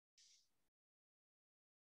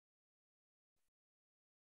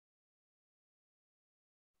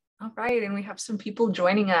All right, and we have some people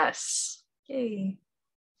joining us. Yay.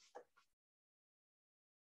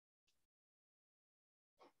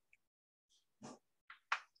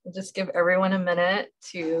 We'll just give everyone a minute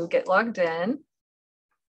to get logged in.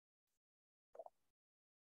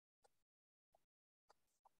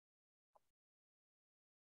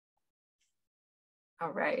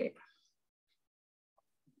 All right.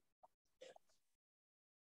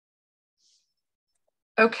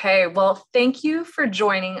 Okay, well, thank you for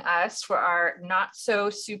joining us for our Not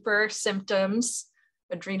So Super Symptoms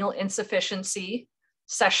Adrenal Insufficiency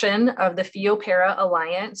session of the Pheo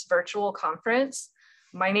Alliance virtual conference.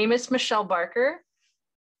 My name is Michelle Barker,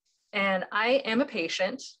 and I am a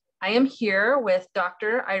patient. I am here with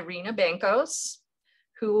Dr. Irina Bancos,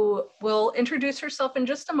 who will introduce herself in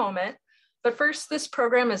just a moment. But first, this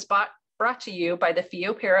program is brought to you by the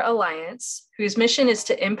Pheo Alliance, whose mission is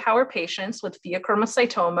to empower patients with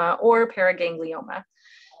pheochromocytoma or paraganglioma,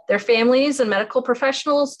 their families and medical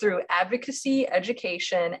professionals through advocacy,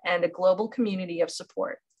 education, and a global community of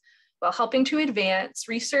support, while helping to advance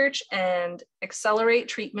research and accelerate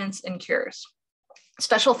treatments and cures.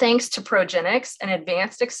 Special thanks to Progenics and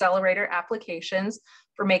Advanced Accelerator Applications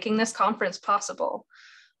for making this conference possible.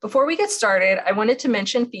 Before we get started, I wanted to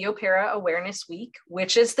mention Pheo Awareness Week,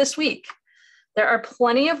 which is this week. There are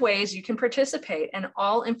plenty of ways you can participate, and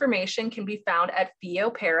all information can be found at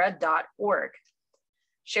pheopara.org.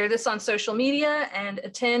 Share this on social media and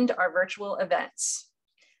attend our virtual events.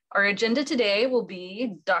 Our agenda today will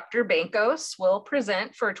be Dr. Bancos will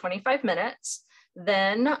present for 25 minutes.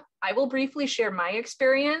 Then I will briefly share my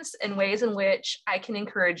experience and ways in which I can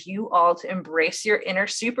encourage you all to embrace your inner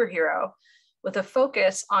superhero with a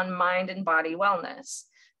focus on mind and body wellness.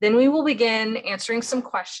 Then we will begin answering some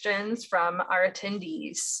questions from our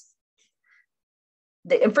attendees.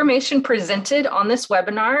 The information presented on this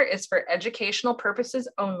webinar is for educational purposes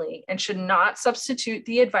only and should not substitute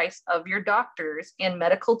the advice of your doctors and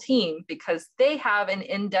medical team because they have an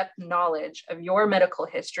in-depth knowledge of your medical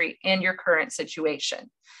history and your current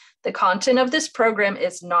situation. The content of this program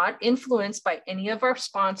is not influenced by any of our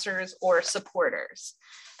sponsors or supporters.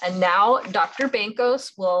 And now Dr.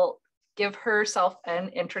 Bancos will give herself an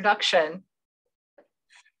introduction.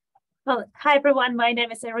 Well, hi everyone, my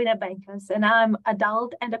name is Irina Bancos and I'm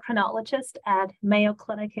adult endocrinologist at Mayo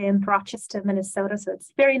Clinic in Rochester, Minnesota. So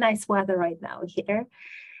it's very nice weather right now here.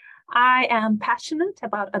 I am passionate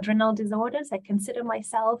about adrenal disorders. I consider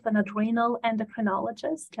myself an adrenal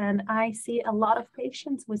endocrinologist, and I see a lot of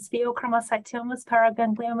patients with pheochromocytomas,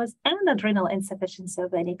 paragangliomas, and adrenal insufficiency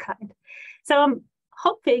of any kind. So I'm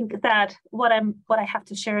hoping that what I have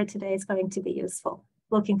to share today is going to be useful.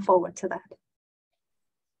 Looking forward to that.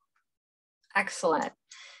 Excellent.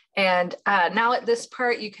 And now at this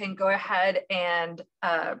part, you can go ahead and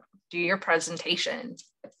do your presentation.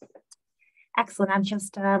 Excellent. I'm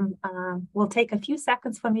just, will take a few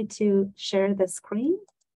seconds for me to share the screen.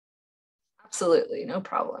 Absolutely, no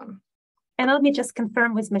problem. And let me just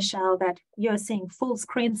confirm with Michelle that you're seeing full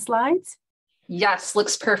screen slides. Yes,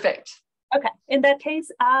 looks perfect. Okay, in that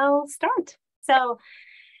case, I'll start. So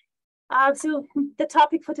the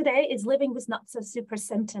topic for today is living with not so super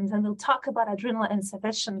symptoms, and we'll talk about adrenal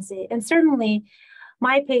insufficiency. And certainly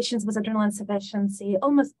my patients with adrenal insufficiency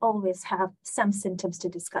almost always have some symptoms to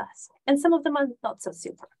discuss, and some of them are not so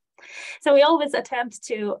super. So we always attempt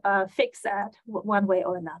to fix that one way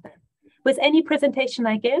or another. With any presentation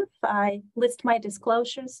I give, I list my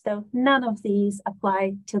disclosures, though none of these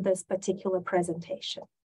apply to this particular presentation.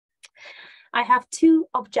 I have two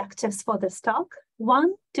objectives for this talk.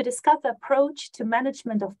 One, to discuss the approach to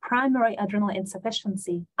management of primary adrenal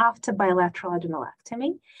insufficiency after bilateral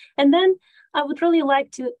adrenalectomy. And then I would really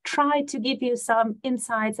like to try to give you some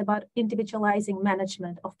insights about individualizing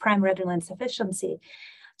management of primary adrenal insufficiency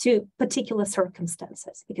to particular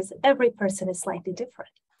circumstances, because every person is slightly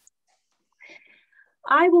different.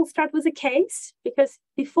 I will start with a case because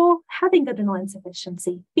before having adrenal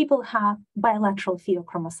insufficiency, people have bilateral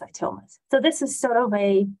pheochromocytomas. So this is sort of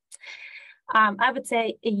a, I would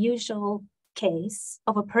say, a usual case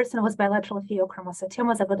of a person with bilateral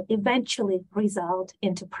pheochromocytomas that would eventually result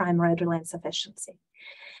into primary adrenal insufficiency.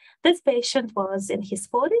 This patient was in his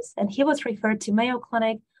 40s and he was referred to Mayo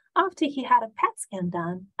Clinic after he had a PET scan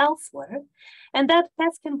done elsewhere. And that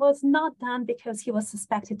PET scan was not done because he was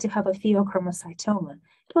suspected to have a pheochromocytoma.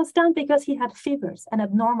 It was done because he had fevers and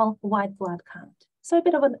abnormal white blood count. So a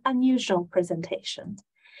bit of an unusual presentation.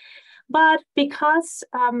 But because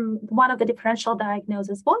one of the differential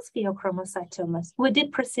diagnoses was pheochromocytomas, we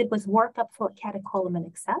did proceed with workup for catecholamine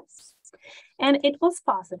excess. And it was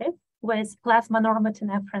positive, with plasma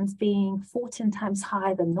normatinephrines being 14 times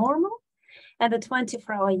higher than normal, And the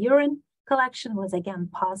 24-hour urine collection was again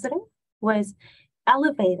positive, was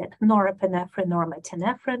elevated norepinephrine,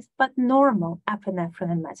 normetanephrine, but normal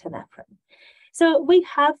epinephrine and metanephrine. So we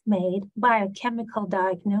have made biochemical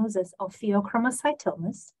diagnosis of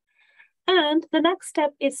pheochromocytomas. And the next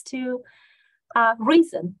step is to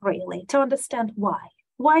reason, really, to understand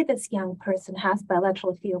why this young person has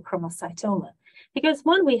bilateral pheochromocytoma. Because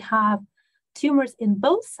when we have tumors in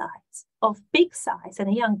both sides of big size in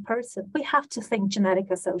a young person, we have to think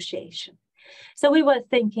genetic association. So we were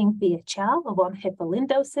thinking VHL, or von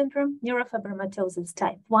Hippel-Lindau syndrome, neurofibromatosis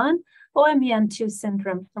type 1, or MEN2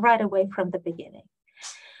 syndrome right away from the beginning.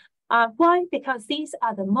 Why? Because these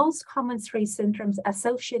are the most common three syndromes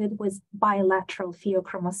associated with bilateral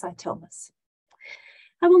pheochromocytomas.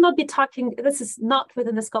 I will not be talking, this is not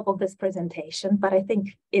within the scope of this presentation, but I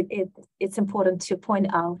think it's important to point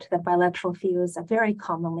out that bilateral pheos are very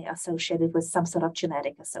commonly associated with some sort of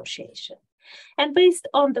genetic association. And based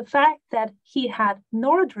on the fact that he had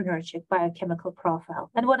noradrenergic biochemical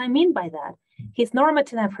profile, and what I mean by that, his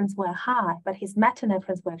normetanephrines were high, but his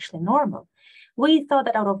metanephrines were actually normal. We thought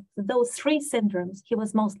that out of those three syndromes, he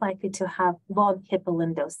was most likely to have von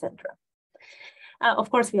Hippel-Lindau syndrome.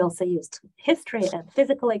 Of course, we also used history and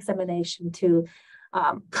physical examination to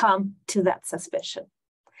come to that suspicion.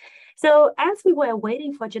 So as we were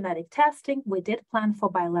waiting for genetic testing, we did plan for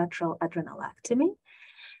bilateral adrenalectomy.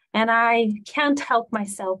 And I can't help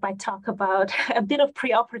myself but talk about a bit of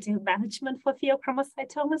preoperative management for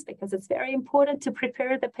pheochromocytomas, because it's very important to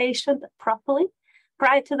prepare the patient properly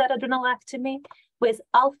prior to that adrenalectomy with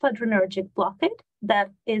alpha-adrenergic blockade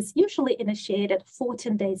that is usually initiated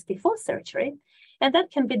 14 days before surgery. And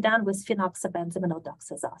that can be done with phenoxybenzimine or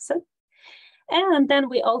doxazosin. And then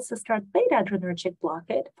we also start beta-adrenergic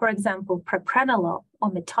blockade, for example, propranolol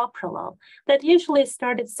or metoprolol, that usually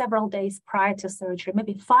started several days prior to surgery,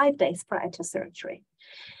 maybe 5 days prior to surgery.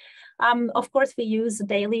 Of course, we use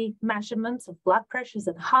daily measurements of blood pressures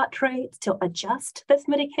and heart rates to adjust these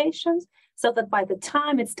medications so that by the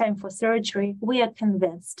time it's time for surgery, we are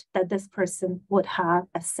convinced that this person would have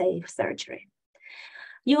a safe surgery.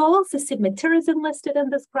 You also see metirizine listed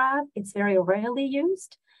in this graph. It's very rarely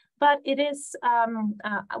used, but it is,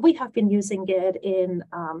 we have been using it in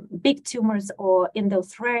big tumors or in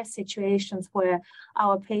those rare situations where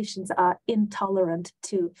our patients are intolerant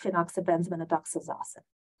to phenoxybenzimine or doxazosin.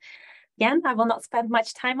 Again, I will not spend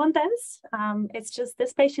much time on this. It's just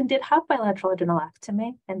this patient did have bilateral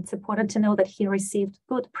adrenalectomy, and it's important to know that he received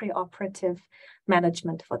good preoperative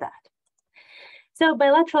management for that. So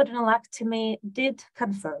bilateral adrenalectomy did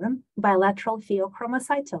confirm bilateral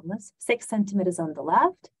pheochromocytomas, 6 centimeters on the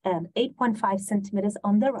left and 8.5 centimeters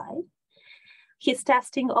on the right. His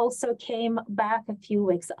testing also came back a few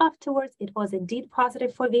weeks afterwards. It was indeed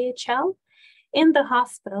positive for VHL. In the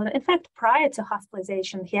hospital, in fact, prior to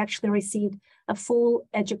hospitalization, he actually received a full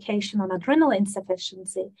education on adrenal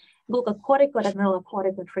insufficiency, glucocorticoid and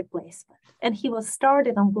mineralocorticoid replacement. And he was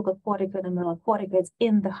started on glucocorticoid and mineralocorticoids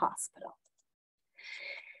in the hospital.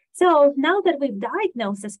 So now that we've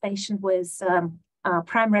diagnosed this patient with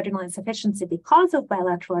primary adrenal insufficiency because of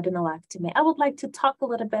bilateral adrenalectomy, I would like to talk a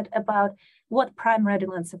little bit about what primary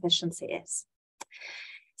adrenal insufficiency is.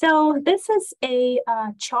 So this is a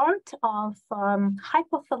chart of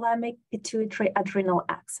hypothalamic pituitary adrenal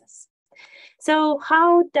axis. So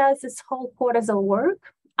how does this whole cortisol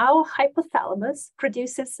work? Our hypothalamus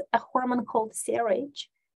produces a hormone called CRH,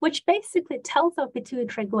 which basically tells our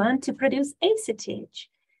pituitary gland to produce ACTH.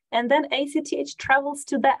 And then ACTH travels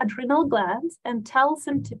to the adrenal glands and tells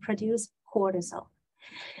them to produce cortisol.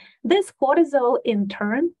 This cortisol, in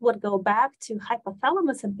turn, would go back to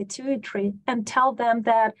hypothalamus and pituitary and tell them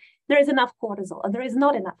that there is enough cortisol or there is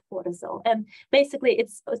not enough cortisol. And basically,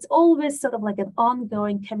 it's always sort of like an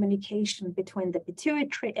ongoing communication between the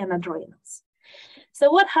pituitary and adrenals.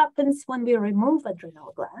 So what happens when we remove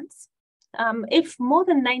adrenal glands? If more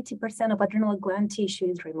than 90% of adrenal gland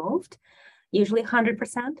tissue is removed, usually 100%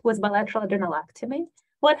 with bilateral adrenalectomy,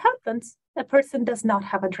 what happens? A person does not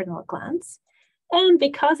have adrenal glands. And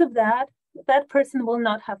because of that, that person will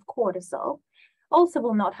not have cortisol, also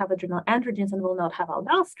will not have adrenal androgens and will not have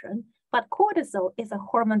aldosterone. But cortisol is a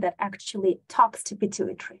hormone that actually talks to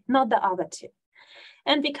pituitary, not the other two.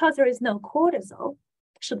 And because there is no cortisol,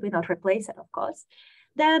 should we not replace it, of course,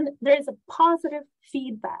 then there is a positive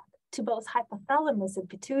feedback to both hypothalamus and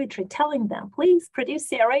pituitary telling them, please produce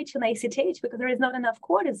CRH and ACTH because there is not enough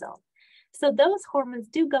cortisol. So those hormones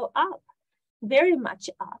do go up, very much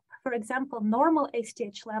up. For example, normal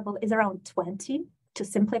ACTH level is around 20 to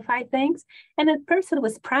simplify things. And a person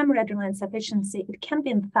with primary adrenal insufficiency, it can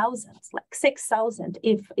be in thousands, like 6,000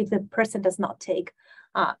 if the person does not take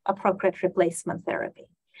appropriate replacement therapy.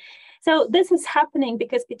 So this is happening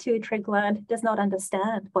because pituitary gland does not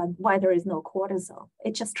understand why there is no cortisol.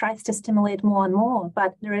 It just tries to stimulate more and more,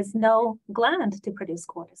 but there is no gland to produce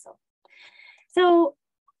cortisol. So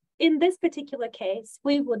in this particular case,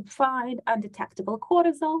 we would find undetectable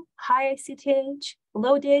cortisol, high ACTH,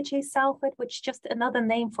 low DHA sulfate, which is just another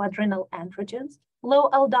name for adrenal androgens, low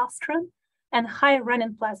aldosterone, and high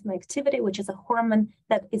renin plasma activity, which is a hormone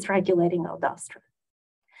that is regulating aldosterone.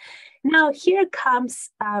 Now, here comes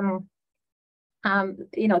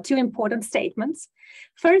two important statements.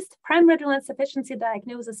 First, primary adrenal insufficiency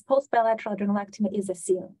diagnosis post-bilateral adrenalectomy is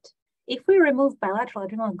assumed. If we remove bilateral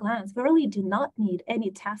adrenal glands, we really do not need any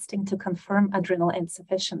testing to confirm adrenal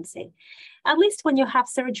insufficiency, at least when you have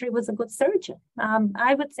surgery with a good surgeon.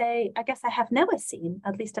 I would say, I guess I have never seen,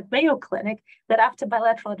 at least at Mayo Clinic, that after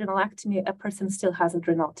bilateral adrenalectomy, a person still has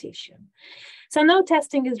adrenal tissue. So no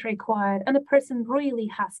testing is required, and the person really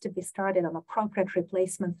has to be started on appropriate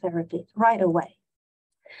replacement therapy right away.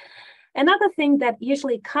 Another thing that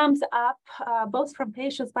usually comes up both from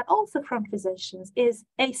patients but also from physicians is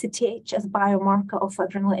ACTH as biomarker of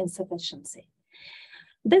adrenal insufficiency.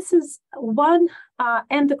 This is one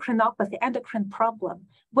endocrinopathy, endocrine problem,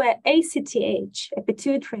 where ACTH, a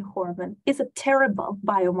pituitary hormone, is a terrible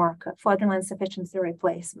biomarker for adrenal insufficiency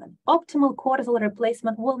replacement. Optimal cortisol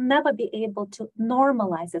replacement will never be able to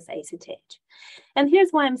normalize this ACTH. And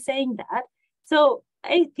here's why I'm saying that. So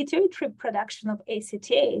a pituitary production of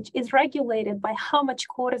ACTH is regulated by how much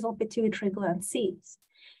cortisol pituitary gland sees.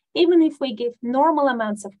 Even if we give normal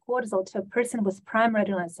amounts of cortisol to a person with primary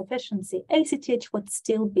adrenal insufficiency, ACTH would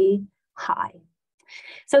still be high.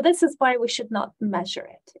 So this is why we should not measure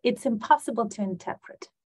it. It's impossible to interpret.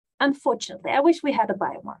 Unfortunately, I wish we had a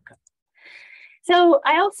biomarker. So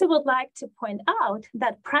I also would like to point out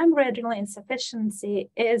that primary adrenal insufficiency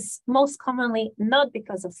is most commonly not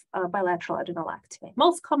because of bilateral adrenalectomy.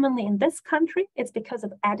 Most commonly in this country, it's because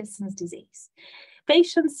of Addison's disease.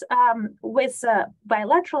 Patients with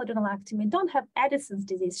bilateral adrenalectomy don't have Addison's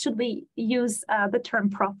disease, should we use the term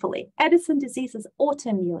properly. Addison's disease is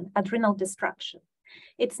autoimmune adrenal destruction.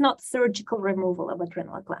 It's not surgical removal of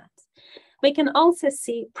adrenal glands. We can also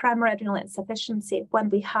see primary adrenal insufficiency when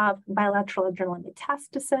we have bilateral adrenal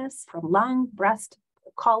metastasis from lung, breast,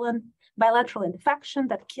 colon, bilateral infection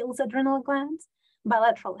that kills adrenal glands,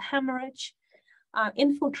 bilateral hemorrhage,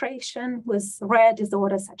 infiltration with rare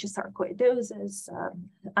disorders such as sarcoidosis,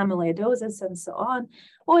 amyloidosis, and so on,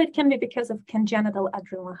 or it can be because of congenital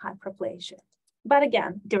adrenal hyperplasia. But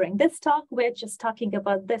again, during this talk, we're just talking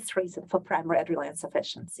about this reason for primary adrenal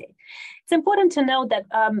insufficiency. It's important to know that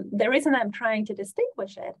the reason I'm trying to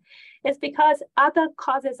distinguish it is because other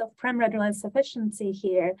causes of primary adrenal insufficiency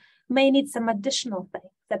here may need some additional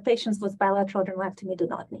things that patients with bilateral adrenalectomy do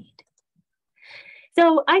not need.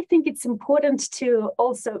 So I think it's important to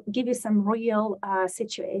also give you some real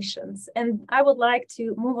situations. And I would like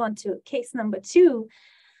to move on to case number 2,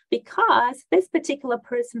 because this particular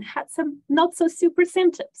person had some not so super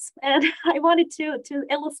symptoms. And I wanted to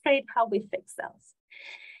illustrate how we fix those.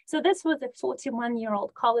 So this was a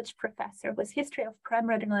 41-year-old college professor with history of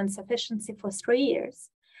primary adrenal insufficiency for 3 years.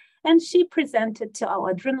 And she presented to our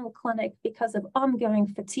adrenal clinic because of ongoing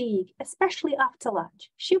fatigue, especially after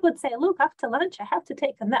lunch. She would say, look, after lunch, I have to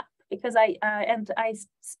take a nap, because I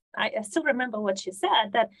still remember what she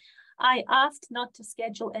said, that I asked not to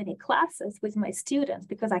schedule any classes with my students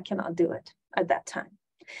because I cannot do it at that time.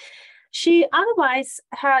 She otherwise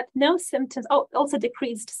had no symptoms, also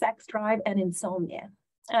decreased sex drive and insomnia.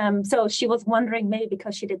 So she was wondering, maybe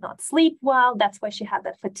because she did not sleep well, that's why she had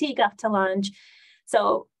that fatigue after lunch.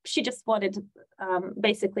 So she just wanted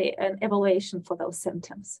basically an evaluation for those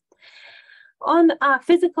symptoms. On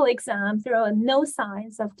physical exams, there are no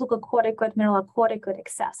signs of glucocorticoid, mineralocorticoid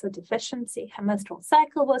excess or deficiency. Her menstrual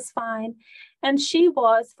cycle was fine. And she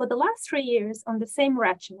was, for the last 3 years, on the same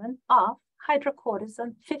regimen of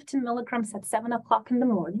hydrocortisone, 15 milligrams at 7 o'clock in the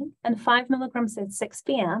morning and 5 milligrams at 6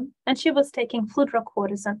 p.m. And she was taking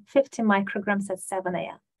fludrocortisone, 50 micrograms at 7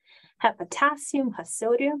 a.m. Her potassium, her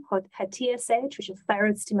sodium, her TSH, which is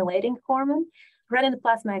thyroid stimulating hormone, renin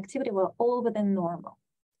plasma activity were all within normal.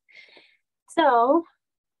 So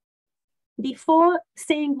before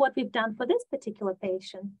saying what we've done for this particular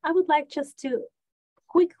patient, I would like just to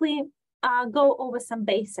quickly go over some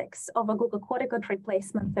basics of a glucocorticoid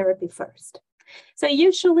replacement therapy first. So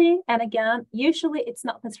usually, and again, usually it's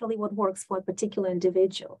not necessarily what works for a particular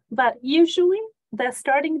individual, but usually The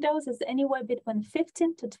starting dose is anywhere between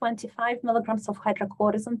 15 to 25 milligrams of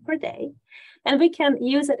hydrocortisone per day. And we can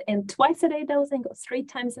use it in twice a day dosing or 3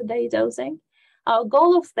 times a day dosing. Our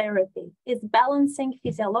goal of therapy is balancing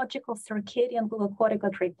physiological circadian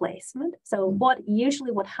glucocorticoid replacement. So what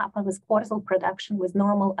happens with cortisol production with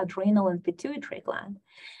normal adrenal and pituitary gland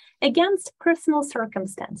against personal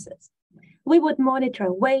circumstances. We would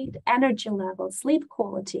monitor weight, energy level, sleep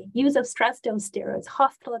quality, use of stress dose steroids,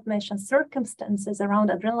 hospital admission, circumstances around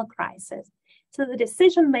adrenal crisis. So the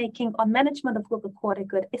decision-making on management of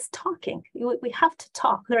glucocorticoid is talking. We have to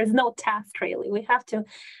talk. There is no task, really. We have to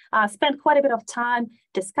spend quite a bit of time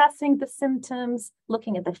discussing the symptoms,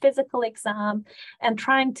 looking at the physical exam, and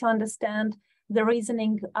trying to understand the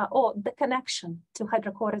reasoning or the connection to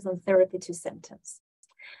hydrocortisone therapy to symptoms.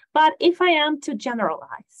 But if I am to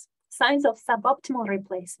generalize, signs of suboptimal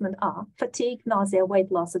replacement are fatigue, nausea,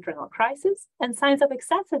 weight loss, adrenal crisis, and signs of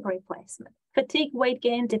excessive replacement, fatigue, weight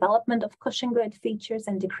gain, development of Cushingoid features,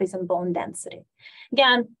 and decrease in bone density.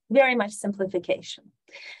 Again, very much simplification.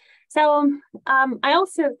 So I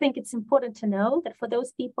also think it's important to know that for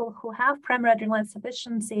those people who have primary adrenal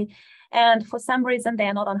insufficiency and for some reason they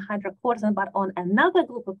are not on hydrocortisone but on another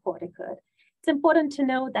glucocorticoid, it's important to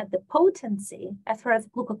know that the potency as far as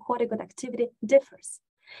glucocorticoid activity differs.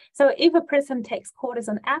 So if a person takes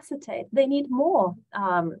cortisone acetate, they need more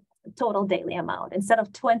total daily amount. Instead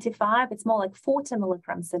of 25, it's more like 40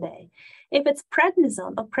 milligrams a day. If it's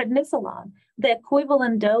prednisone or prednisolone, the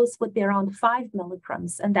equivalent dose would be around 5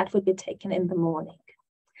 milligrams, and that would be taken in the morning.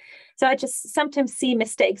 So I just sometimes see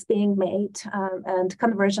mistakes being made and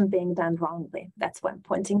conversion being done wrongly. That's why I'm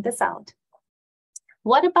pointing this out.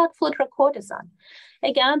 What about fludrocortisone?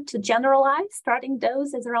 Again, to generalize, starting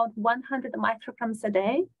dose is around 100 micrograms a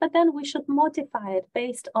day, but then we should modify it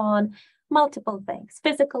based on multiple things,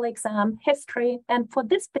 physical exam, history, and for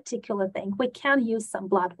this particular thing, we can use some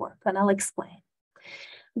blood work, and I'll explain.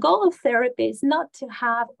 Goal of therapy is not to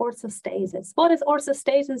have orthostasis. What is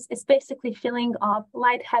orthostasis? It's basically feeling of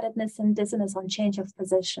lightheadedness and dizziness on change of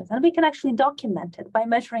positions, and we can actually document it by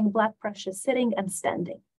measuring blood pressure sitting and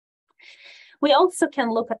standing. We also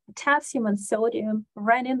can look at potassium and sodium,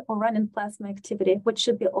 renin or renin plasma activity, which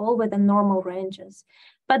should be all within normal ranges.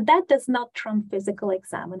 But that does not trump physical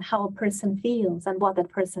exam and how a person feels and what that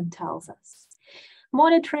person tells us.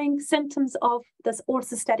 Monitoring symptoms of this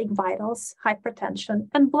orthostatic vitals, hypertension,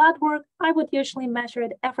 and blood work, I would usually measure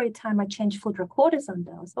it every time I change fludrocortisone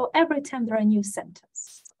dose or every time there are new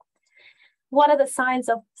symptoms. What are the signs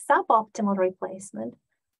of suboptimal replacement?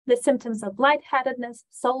 The symptoms of lightheadedness,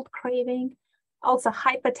 salt craving, also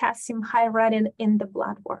high potassium, high renin in the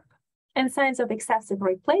blood work. And signs of excessive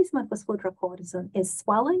replacement with fludrocortisone is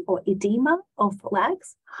swelling or edema of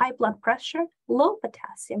legs, high blood pressure, low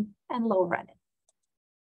potassium, and low renin.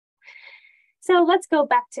 So let's go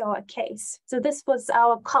back to our case. So this was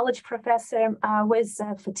our college professor with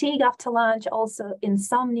fatigue after lunch, also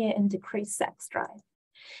insomnia and decreased sex drive.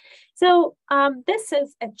 So this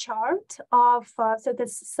is a chart of, so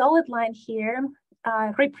this solid line here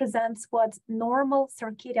represents what normal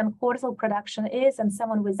circadian cortisol production is in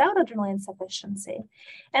someone without adrenal insufficiency.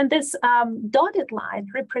 And this dotted line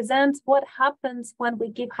represents what happens when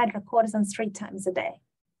we give hydrocortisone 3 times a day.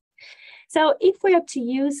 So if we are to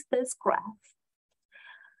use this graph,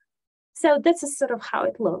 so this is sort of how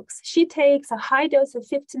it looks. She takes a high dose of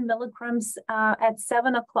 15 milligrams at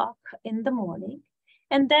 7 o'clock in the morning.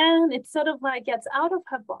 And then it sort of like gets out of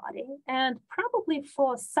her body, and probably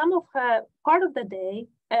for some of her part of the day,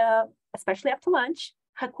 especially after lunch,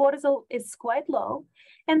 her cortisol is quite low.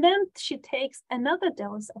 And then she takes another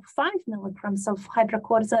dose of 5 milligrams of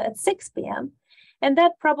hydrocortisone at 6 p.m. And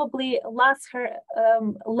that probably lasts her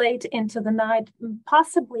late into the night,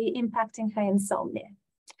 possibly impacting her insomnia.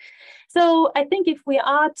 So I think if we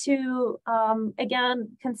are to,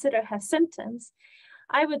 again, consider her symptoms,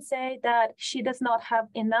 I would say that she does not have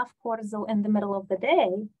enough cortisol in the middle of the day,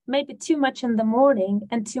 maybe too much in the morning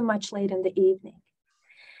and too much late in the evening.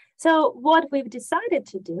 So what we've decided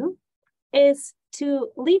to do is to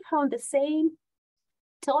leave her on the same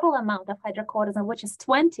total amount of hydrocortisone, which is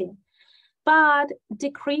 20, but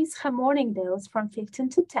decrease her morning dose from 15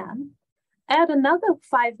 to 10, add another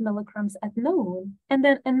 5 milligrams at noon, and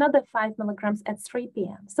then another 5 milligrams at 3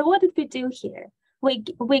 p.m. So what did we do here?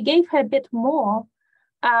 We gave her a bit more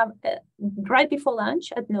right before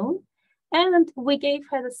lunch at noon, and we gave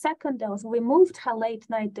her the second dose. We moved her late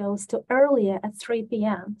night dose to earlier at 3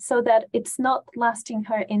 p.m. so that it's not lasting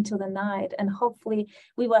her into the night. And hopefully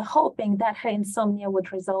we were hoping that her insomnia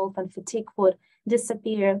would resolve and fatigue would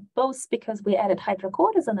disappear, both because we added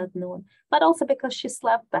hydrocortisone at noon, but also because she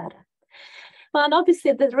slept better. Well, and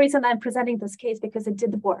obviously the reason I'm presenting this case because it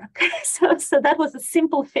did work. So that was a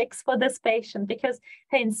simple fix for this patient because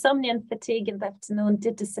her insomnia and fatigue in the afternoon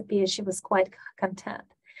did disappear. She was quite content.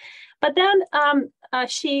 But then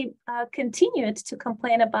she continued to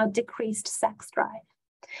complain about decreased sex drive.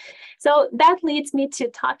 So that leads me to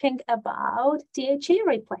talking about DHA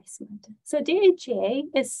replacement. So DHA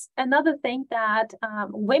is another thing that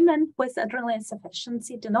women with adrenal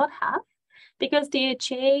insufficiency do not have because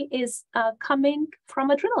DHA is coming from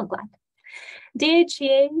adrenal gland.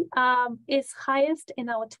 DHA is highest in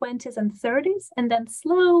our 20s and 30s and then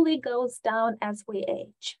slowly goes down as we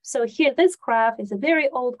age. So here, this graph is a very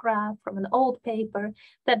old graph from an old paper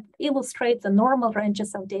that illustrates the normal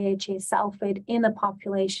ranges of DHA sulfate in a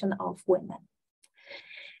population of women.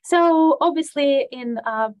 So obviously in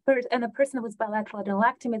a person with bilateral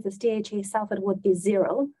adrenalectomy, this DHA sulfate would be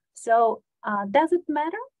 0. So does it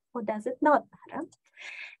matter or does it not matter?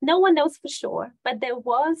 No one knows for sure, but there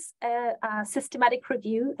was a systematic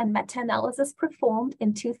review and meta-analysis performed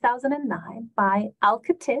in 2009 by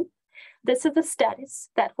Al-Khatib. These are the studies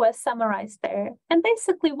that were summarized there. And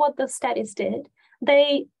basically what those studies did,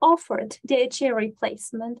 they offered DHA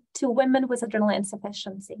replacement to women with adrenal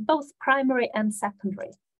insufficiency, both primary and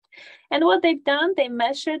secondary. And what they've done, they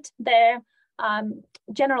measured their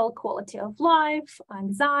general quality of life,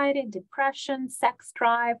 anxiety, depression, sex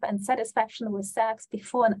drive, and satisfaction with sex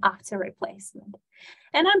before and after replacement.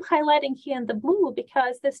 And I'm highlighting here in the blue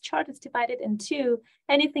because this chart is divided in two.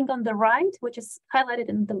 Anything on the right, which is highlighted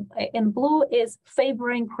in blue, is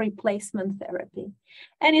favoring replacement therapy.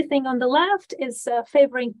 Anything on the left is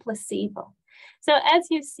favoring placebo. So as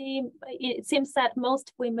you see, it seems that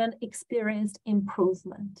most women experienced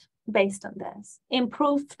improvement based on this.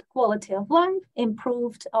 Improved quality of life,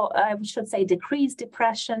 improved, or I should say decreased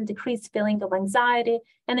depression, decreased feeling of anxiety,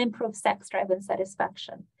 and improved sex drive and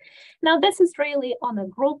satisfaction. Now, this is really on a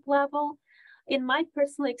group level. In my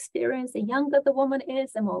personal experience, the younger the woman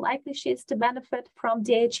is, the more likely she is to benefit from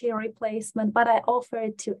DHA replacement, but I offer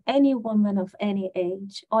it to any woman of any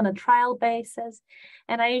age on a trial basis.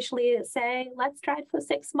 And I usually say, let's try it for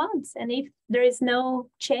 6 months. And if there is no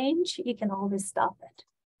change, you can always stop it.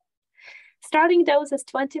 Starting dose is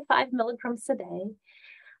 25 milligrams a day.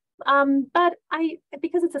 But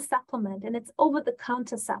because it's a supplement and it's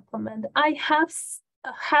over-the-counter supplement, I have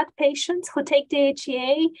had patients who take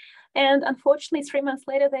DHEA, and unfortunately, 3 months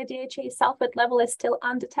later, their DHA sulfate level is still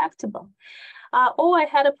undetectable. Or I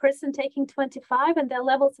had a person taking 25 and their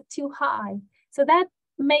levels are too high. So that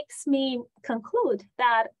makes me conclude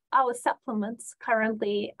that our supplements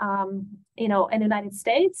currently, in the United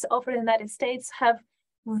States, offered in the United States, have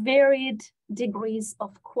varied degrees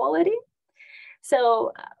of quality.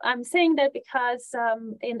 So I'm saying that because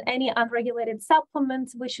in any unregulated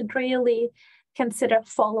supplements, we should really consider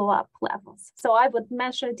follow-up levels. So I would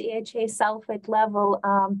measure DHA sulfate level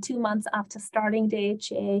 2 months after starting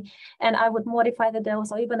DHA, and I would modify the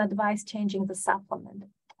dose or even advise changing the supplement.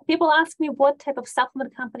 People ask me what type of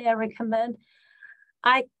supplement company I recommend.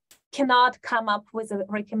 I cannot come up with a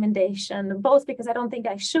recommendation, both because I don't think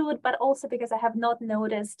I should, but also because I have not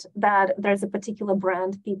noticed that there's a particular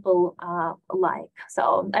brand people like.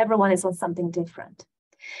 So everyone is on something different.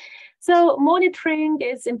 So monitoring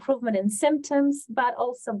is improvement in symptoms, but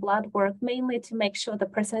also blood work, mainly to make sure the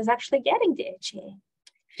person is actually getting DHA.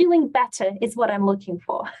 Feeling better is what I'm looking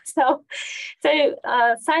for. So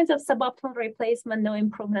signs of suboptimal replacement, no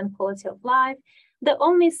improvement in quality of life. The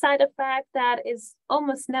only side effect that is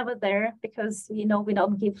almost never there, because we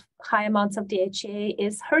don't give high amounts of DHA,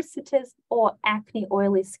 is hirsutism or acne,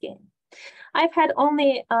 oily skin. I've had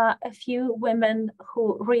only a few women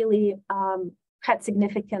who really had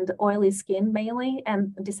significant oily skin mainly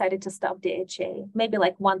and decided to stop DHA, maybe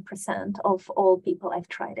like 1% of all people I've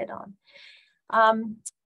tried it on.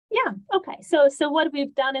 So what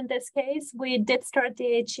we've done in this case, we did start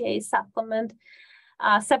DHA supplement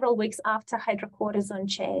several weeks after hydrocortisone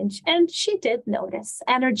change. And she did notice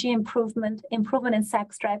energy improvement, improvement in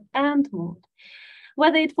sex drive and mood.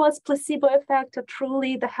 Whether it was placebo effect or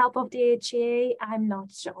truly the help of DHA, I'm not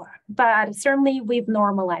sure. But certainly we've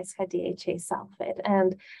normalized her DHA sulfate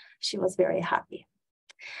and she was very happy.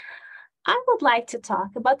 I would like to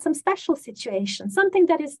talk about some special situations, something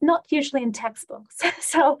that is not usually in textbooks.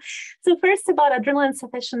 So first about adrenal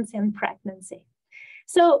insufficiency and pregnancy.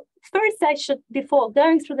 So first before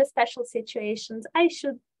going through the special situations, I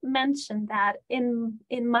should mention that in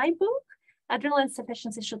my book, adrenal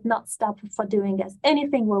insufficiency should not stop for doing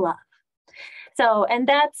anything we love. So, and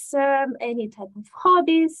that's any type of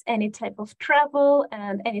hobbies, any type of travel,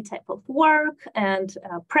 and any type of work, and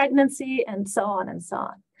pregnancy, and so on and so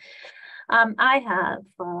on. I have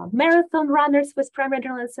marathon runners with primary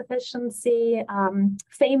adrenal insufficiency,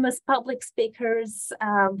 famous public speakers,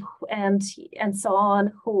 and so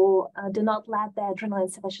on, who do not let their adrenal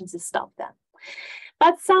insufficiency stop them.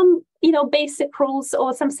 But some, basic rules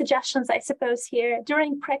or some suggestions, I suppose, here.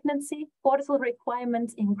 During pregnancy, cortisol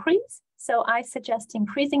requirements increase. So I suggest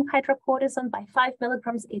increasing hydrocortisone by 5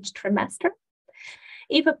 milligrams each trimester.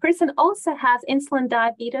 If a person also has insulin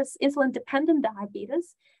diabetes, insulin-dependent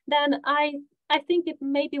diabetes, then I think it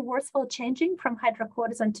may be worthwhile changing from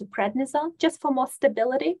hydrocortisone to prednisone, just for more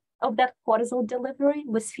stability of that cortisol delivery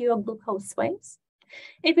with fewer glucose swings.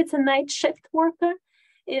 If it's a night shift worker,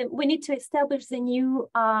 we need to establish the new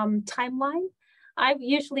timeline. I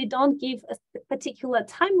usually don't give a particular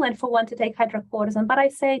timeline for when to take hydrocortisone, but I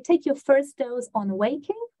say take your first dose on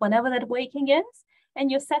waking, whenever that waking is, and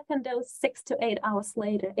your second dose 6 to 8 hours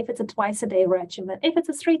later, if it's a twice-a-day regimen. If it's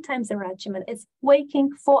a 3 times a regimen, it's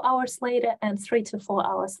waking 4 hours later and 3 to 4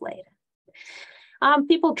 hours later.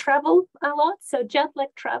 People travel a lot, so jet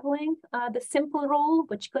lag traveling, the simple rule,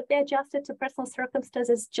 which could be adjusted to personal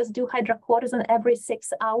circumstances, just do hydrocortisone every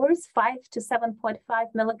 6 hours, 5 to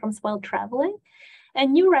 7.5 milligrams while traveling. A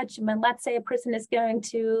new regimen, let's say a person is going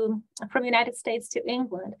from United States to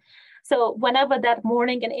England. So whenever that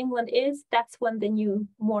morning in England is, that's when the new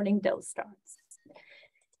morning dose starts.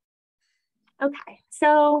 Okay,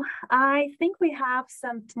 so I think we have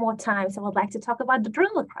some more time, so I would like to talk about the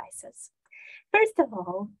adrenal crisis. First of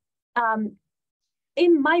all,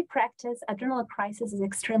 in my practice, adrenal crisis is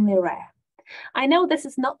extremely rare. I know this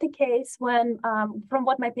is not the case when, from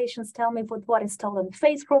what my patients tell me, with what is told on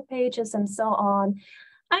Facebook pages and so on.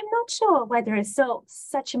 I'm not sure why there is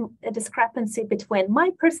such a discrepancy between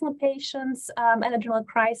my personal patients and adrenal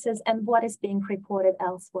crisis and what is being reported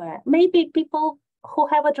elsewhere. Maybe people who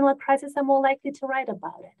have adrenal crisis are more likely to write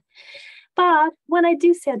about it. But when I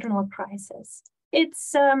do see adrenal crisis,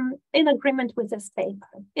 it's in agreement with this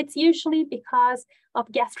paper. It's usually because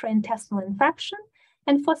of gastrointestinal infection.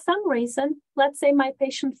 And for some reason, let's say my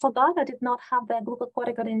patient forgot I did not have their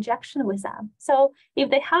glucocorticoid injection with them. So if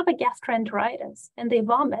they have a gastroenteritis and they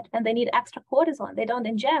vomit and they need extra cortisone, they don't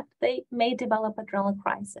inject, they may develop adrenal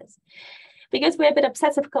crisis. Because we're a bit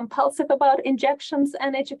obsessive compulsive about injections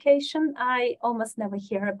and education, I almost never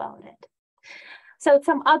hear about it. So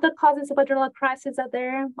some other causes of adrenal crisis are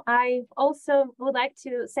there. I also would like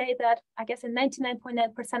to say that I guess in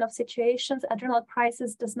 99.9% of situations, adrenal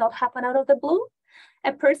crisis does not happen out of the blue.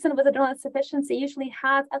 A person with adrenal insufficiency usually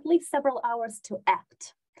has at least several hours to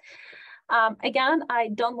act. Again, I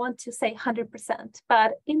don't want to say 100%,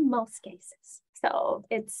 but in most cases. So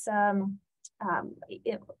it's, I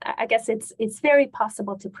guess it's very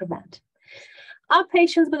possible to prevent. Are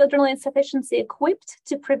patients with adrenal insufficiency equipped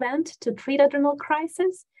to treat adrenal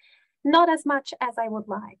crisis? Not as much as I would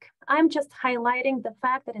like. I'm just highlighting the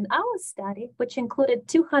fact that in our study, which included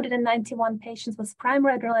 291 patients with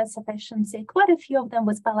primary adrenal insufficiency, quite a few of them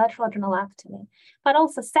with bilateral adrenalectomy, but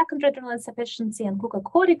also secondary adrenal insufficiency and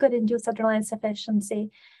glucocorticoid-induced adrenal insufficiency,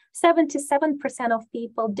 77% of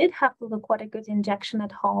people did have glucocorticoid injection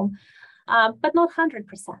at home, but not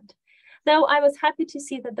 100%. Though I was happy to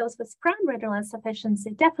see that those with primary adrenal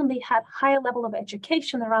insufficiency definitely had higher level of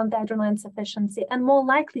education around the adrenal insufficiency and more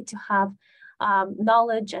likely to have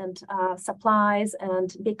knowledge and supplies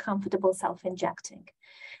and be comfortable self-injecting.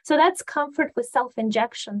 So that's comfort with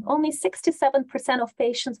self-injection. Only 67% of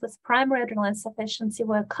patients with primary adrenal insufficiency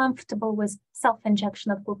were comfortable with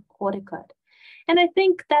self-injection of glucocorticoid. And I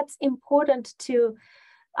think that's important to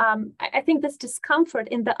I think this discomfort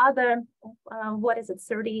in the other,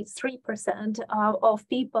 33% of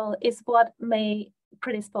people is what may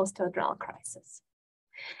predispose to adrenal crisis.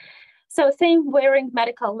 So same wearing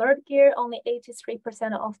medical alert gear, only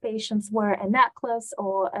 83% of patients wear a necklace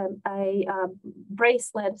or a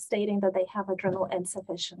bracelet stating that they have adrenal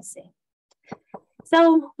insufficiency.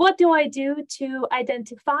 So what do I do to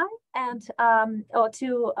identify and or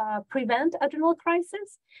to prevent adrenal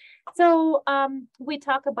crisis? So we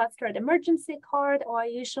talk about start emergency card, or I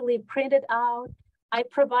usually print it out. I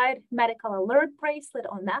provide medical alert bracelet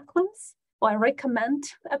or necklace, or I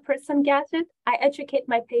recommend a person get it. I educate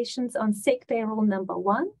my patients on sick day rule number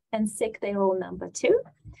 1 and sick day rule number 2,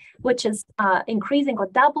 which is increasing or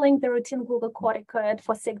doubling the routine glucocorticoid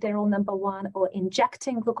for sick day rule number 1, or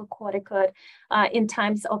injecting glucocorticoid in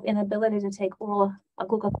times of inability to take oral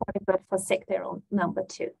glucocorticoid for sick day rule number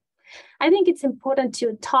 2. I think it's important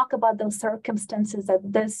to talk about those circumstances that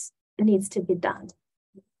this needs to be done.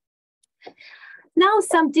 Now,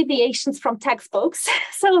 some deviations from textbooks.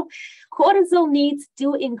 So cortisol needs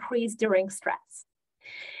do increase during stress.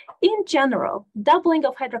 in general, doubling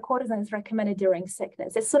of hydrocortisone is recommended during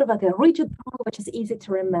sickness. It's sort of like a rigid rule, which is easy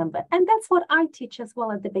to remember. And that's what I teach as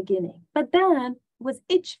well at the beginning. But then with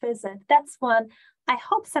each visit, that's when I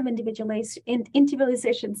hope some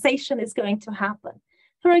individualization is going to happen.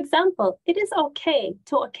 For example, it is okay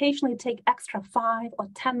to occasionally take extra 5 or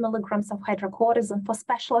 10 milligrams of hydrocortisone for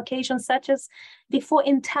special occasions, such as before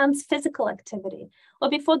intense physical activity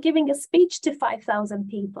or before giving a speech to 5,000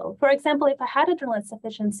 people. For example, if I had adrenal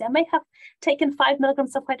insufficiency, I may have taken 5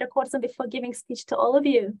 milligrams of hydrocortisone before giving speech to all of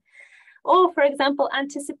you. Or, for example,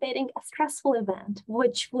 anticipating a stressful event,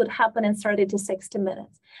 which would happen in 30 to 60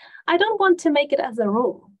 minutes. I don't want to make it as a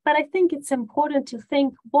rule, but I think it's important to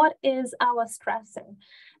think what is our stressor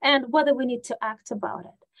and whether we need to act about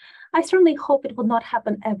it. I certainly hope it will not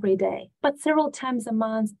happen every day, but several times a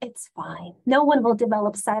month, it's fine. No one will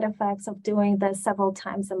develop side effects of doing this several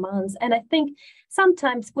times a month. And I think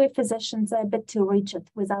sometimes we physicians are a bit too rigid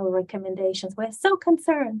with our recommendations. We're so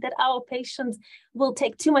concerned that our patients will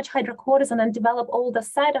take too much hydrocortisone and develop all the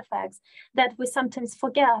side effects that we sometimes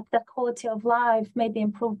forget that quality of life may be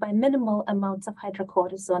improved by minimal amounts of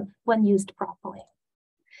hydrocortisone when used properly.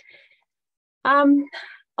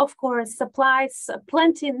 Of course, supplies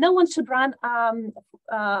plenty. No one should run.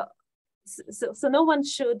 So no one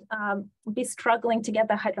should be struggling to get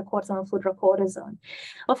the hydrocortisone and fludrocortisone.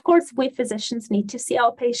 Of course, we physicians need to see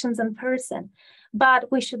our patients in person, but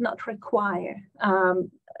we should not require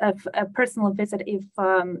a personal visit if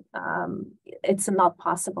it's not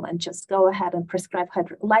possible, and just go ahead and prescribe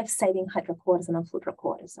life-saving hydrocortisone and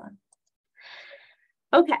fludrocortisone.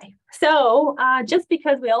 Okay, so just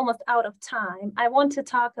because we're almost out of time, I want to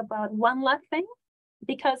talk about one last thing,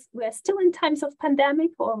 because we're still in times of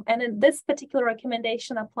pandemic, and in this particular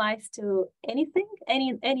recommendation applies to anything,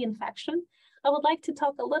 any infection. I would like to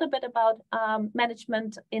talk a little bit about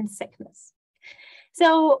management in sickness.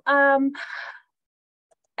 So at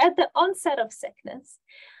the onset of sickness,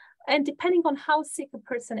 and depending on how sick a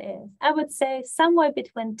person is, I would say somewhere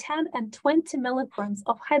between 10 and 20 milligrams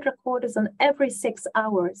of hydrocortisone every 6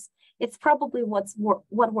 hours. It's probably what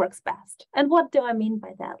works best. And what do I mean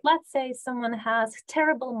by that? Let's say someone has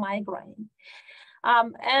terrible migraine.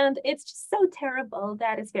 And it's just so terrible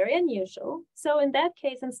that it's very unusual. So in that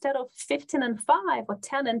case, instead of 15 and 5 or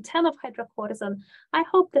 10 and 10 of hydrocortisone, I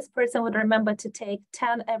hope this person would remember to take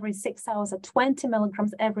 10 every 6 hours or 20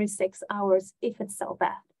 milligrams every 6 hours if it's so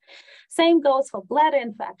bad. Same goes for bladder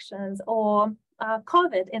infections or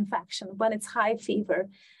COVID infection when it's high fever.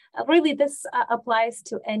 Really, this applies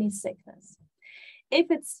to any sickness.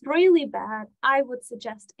 If it's really bad, I would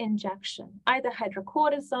suggest injection, either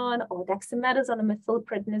hydrocortisone or dexamethasone or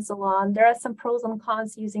methylprednisolone. There are some pros and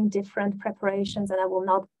cons using different preparations, and I will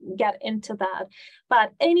not get into that.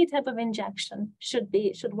 But any type of injection should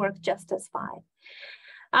work just as fine.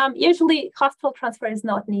 Usually hospital transfer is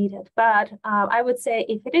not needed, but I would say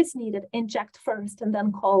if it is needed, inject first and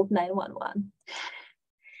then call 911.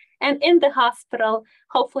 And in the hospital,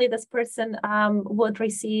 hopefully this person would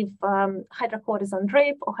receive hydrocortisone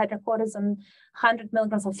drip or hydrocortisone 100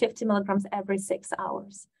 milligrams or 50 milligrams every 6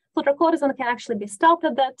 hours. Fludrocortisone can actually be stopped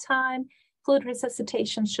at that time. Fluid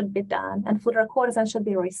resuscitation should be done, and fludrocortisone should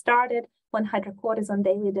be restarted when hydrocortisone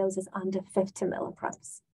daily dose is under 50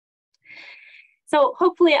 milligrams. So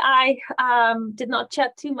hopefully I did not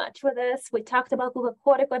chat too much with this. We talked about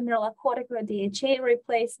glucocorticoid, mineralocorticoid, DHA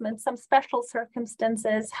replacement, some special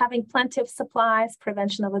circumstances, having plenty of supplies,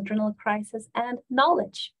 prevention of adrenal crisis, and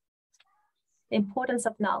knowledge, the importance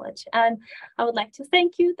of knowledge. And I would like to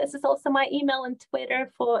thank you. This is also my email and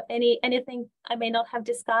Twitter for anything I may not have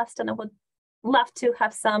discussed, and I would love to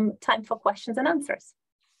have some time for questions and answers.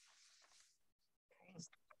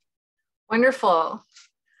 Wonderful.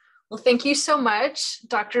 Well, thank you so much,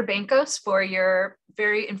 Dr. Bancos, for your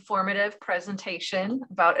very informative presentation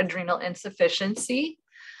about adrenal insufficiency.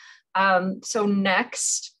 So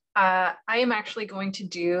next, I am actually going to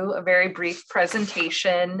do a very brief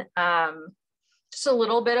presentation, just a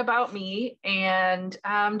little bit about me and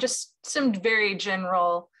just some very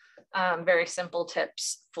general, very simple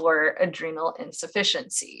tips for adrenal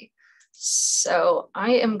insufficiency. So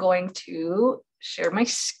I am going to share my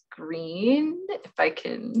screen if I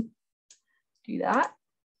can do that.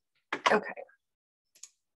 Okay.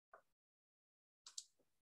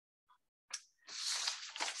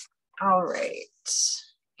 All right.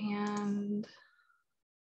 And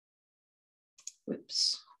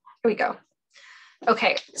oops, here we go.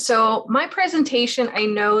 Okay, so my presentation, I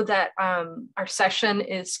know that our session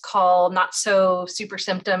is called Not So Super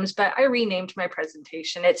Symptoms, but I renamed my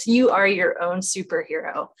presentation. It's You Are Your Own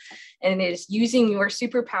Superhero, and it is using your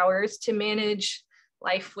superpowers to manage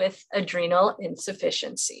life with adrenal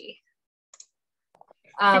insufficiency.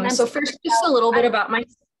 And so first, just a little bit about my...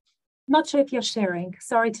 Not sure if you're sharing.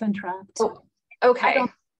 Sorry to interrupt. Oh, okay.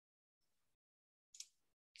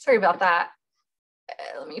 Sorry about that.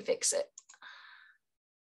 Let me fix it.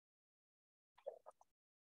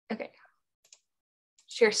 Okay.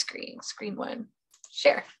 Share screen, screen one,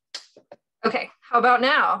 share. Okay, how about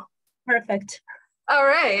now? Perfect. All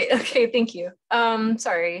right, okay, thank you.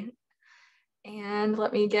 Sorry. And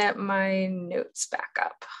let me get my notes back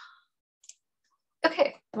up.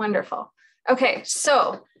 Okay, wonderful. Okay,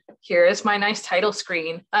 so here is my nice title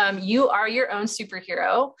screen. You are your own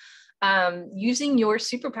superhero, using your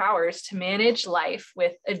superpowers to manage life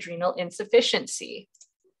with adrenal insufficiency.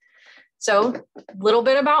 So a little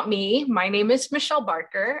bit about me. My name is Michelle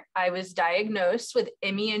Barker. I was diagnosed with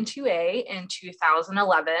MEN2A in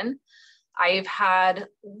 2011. I've had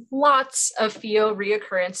lots of Pheo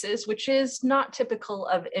reoccurrences, which is not typical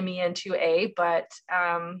of MEN2A, but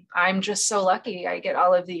I'm just so lucky I get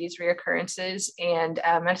all of these reoccurrences and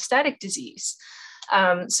metastatic disease.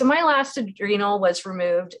 So my last adrenal was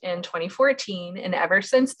removed in 2014, and ever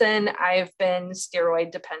since then, I've been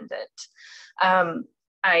steroid dependent.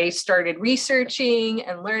 I started researching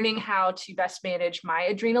and learning how to best manage my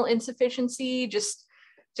adrenal insufficiency, just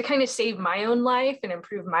to kind of save my own life and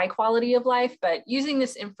improve my quality of life. But using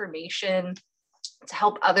this information to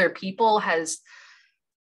help other people has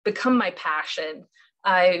become my passion.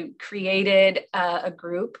 I created a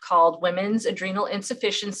group called Women's Adrenal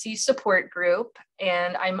Insufficiency Support Group,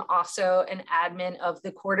 and I'm also an admin of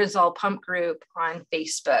the cortisol pump group on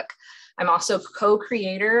Facebook. I'm also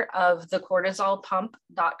co-creator of the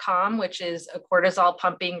cortisolpump.com, which is a cortisol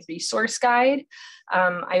pumping resource guide.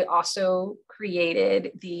 I also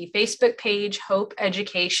created the Facebook page, Hope,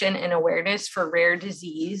 Education, and Awareness for Rare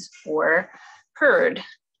Disease, or HERD.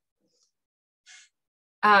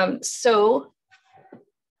 So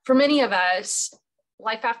for many of us,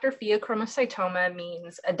 life after pheochromocytoma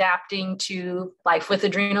means adapting to life with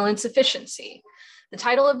adrenal insufficiency. The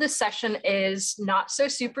title of this session is Not So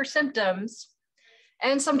Super Symptoms,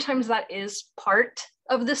 and sometimes that is part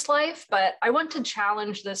of this life, but I want to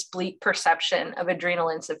challenge this bleak perception of adrenal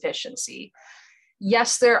insufficiency.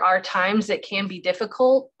 Yes, there are times that can be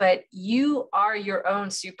difficult, but you are your own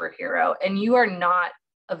superhero and you are not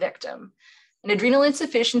a victim. And adrenal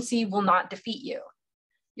insufficiency will not defeat you.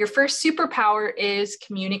 Your first superpower is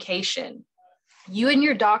communication. You and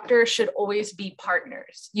your doctor should always be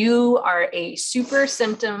partners. You are a super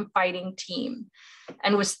symptom fighting team.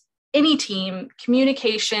 And with any team,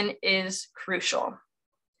 communication is crucial.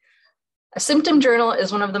 A symptom journal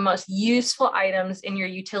is one of the most useful items in your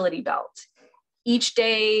utility belt. Each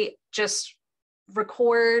day, just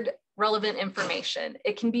record relevant information.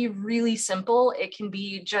 It can be really simple. It can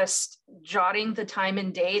be just jotting the time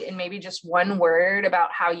and date and maybe just one word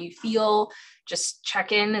about how you feel. Just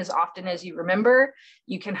check in as often as you remember.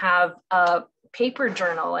 You can have a paper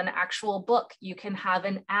journal, an actual book. You can have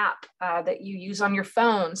an app that you use on your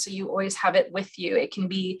phone, so you always have it with you. It can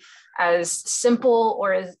be as simple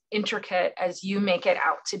or as intricate as you make it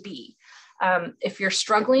out to be. If you're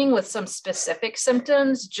struggling with some specific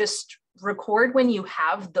symptoms, just record when you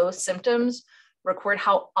have those symptoms, record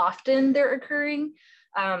how often they're occurring.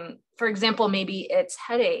 For example, maybe it's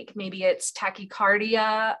headache, maybe it's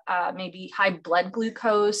tachycardia, maybe high blood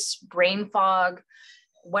glucose, brain fog,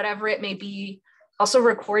 whatever it may be. Also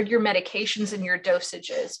record your medications and your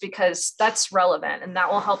dosages, because that's relevant and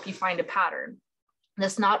that will help you find a pattern.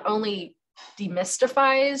 This not only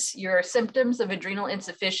demystifies your symptoms of adrenal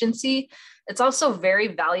insufficiency, it's also very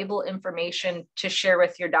valuable information to share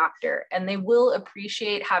with your doctor, and they will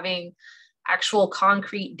appreciate having actual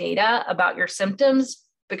concrete data about your symptoms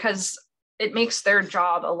because it makes their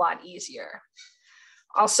job a lot easier.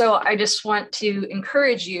 Also, I just want to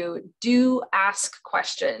encourage you, do ask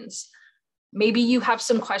questions. Maybe you have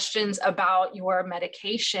some questions about your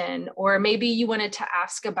medication, or maybe you wanted to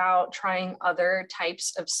ask about trying other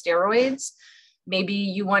types of steroids. Maybe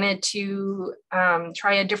you wanted to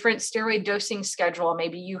try a different steroid dosing schedule.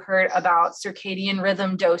 Maybe you heard about circadian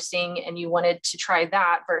rhythm dosing and you wanted to try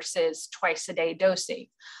that versus twice a day dosing.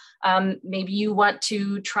 Maybe you want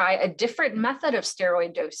to try a different method of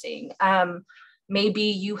steroid dosing. Maybe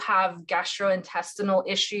you have gastrointestinal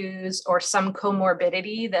issues or some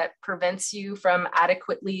comorbidity that prevents you from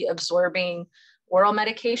adequately absorbing oral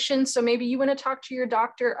medication. So maybe you want to talk to your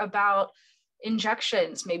doctor about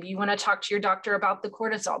injections. Maybe you want to talk to your doctor about the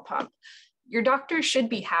cortisol pump. Your doctor should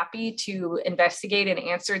be happy to investigate and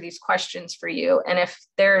answer these questions for you. And if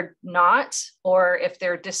they're not, or if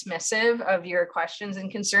they're dismissive of your questions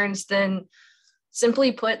and concerns, then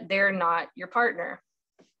simply put, they're not your partner.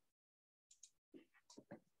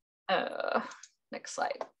 Next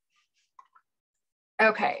slide.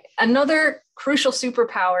 Okay, another crucial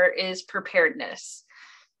superpower is preparedness.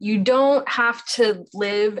 You don't have to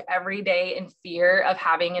live every day in fear of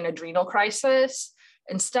having an adrenal crisis.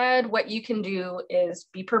 Instead, what you can do is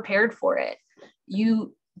be prepared for it.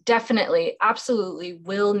 You definitely, absolutely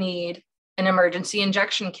will need an emergency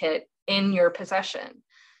injection kit in your possession.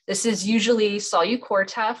 This is usually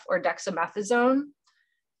Solu-Cortef or dexamethasone.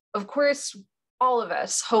 Of course, all of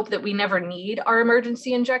us hope that we never need our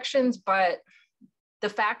emergency injections, but the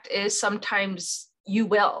fact is sometimes you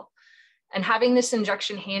will. And having this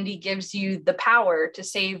injection handy gives you the power to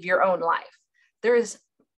save your own life. There is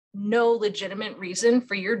no legitimate reason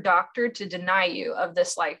for your doctor to deny you of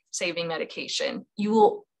this life-saving medication. You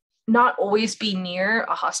will not always be near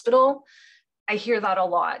a hospital. I hear that a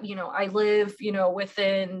lot. I live,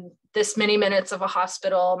 within this many minutes of a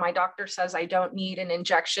hospital. My doctor says I don't need an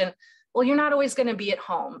injection. Well, you're not always going to be at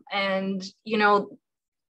home. And,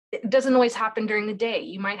 it doesn't always happen during the day.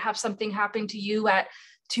 You might have something happen to you at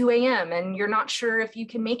 2 a.m. and you're not sure if you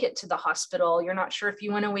can make it to the hospital. You're not sure if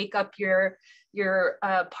you want to wake up your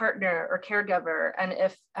partner or caregiver, and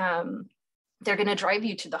if they're going to drive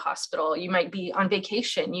you to the hospital. You might be on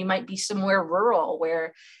vacation. You might be somewhere rural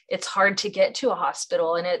where it's hard to get to a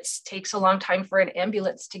hospital and it takes a long time for an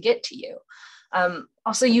ambulance to get to you.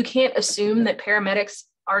 Also, you can't assume that paramedics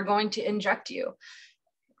are going to inject you.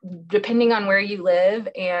 Depending on where you live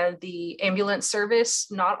and the ambulance service,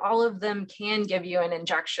 not all of them can give you an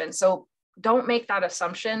injection. So don't make that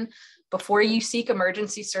assumption. Before you seek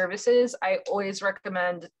emergency services, I always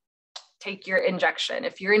recommend take your injection.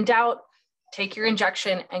 If you're in doubt, take your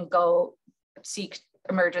injection and go seek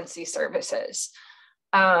emergency services.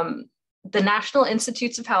 The National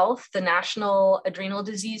Institutes of Health, the National Adrenal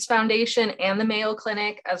Disease Foundation, and the Mayo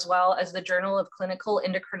Clinic, as well as the Journal of Clinical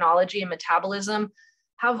Endocrinology and Metabolism,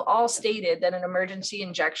 have all stated that an emergency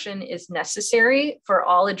injection is necessary for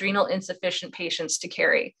all adrenal insufficient patients to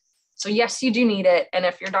carry. So yes, you do need it. And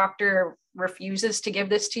if your doctor refuses to give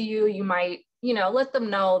this to you, you might, let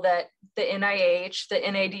them know that the NIH, the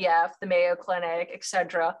NADF, the Mayo Clinic,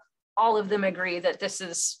 etc., all of them agree that this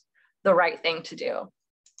is the right thing to do.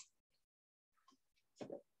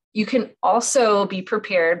 You can also be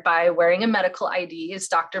prepared by wearing a medical ID, as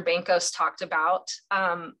Dr. Bancos talked about.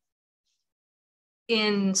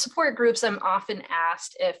 In support groups, I'm often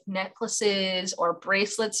asked if necklaces or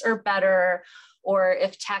bracelets are better, or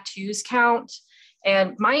if tattoos count.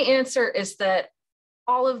 And my answer is that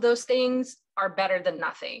all of those things are better than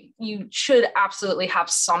nothing. You should absolutely have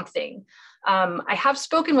something. I have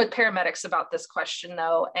spoken with paramedics about this question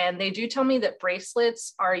though, and they do tell me that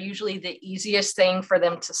bracelets are usually the easiest thing for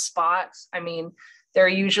them to spot. I mean, they're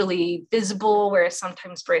usually visible, whereas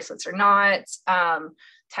sometimes bracelets are not.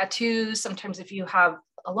 Tattoos, sometimes if you have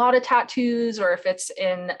a lot of tattoos or if it's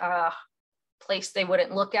in a place they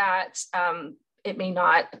wouldn't look at, it may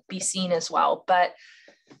not be seen as well, but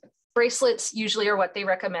bracelets usually are what they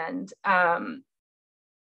recommend.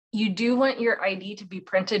 You do want your ID to be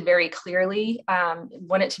printed very clearly,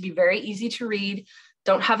 want it to be very easy to read.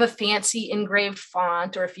 Don't have a fancy engraved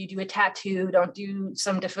font, or if you do a tattoo, don't do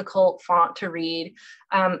some difficult font to read.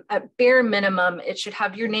 At bare minimum, it should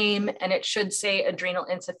have your name and it should say adrenal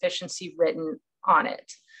insufficiency written on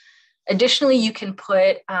it. Additionally, you can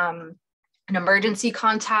put an emergency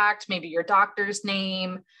contact, maybe your doctor's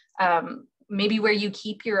name, maybe where you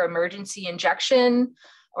keep your emergency injection,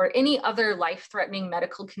 or any other life-threatening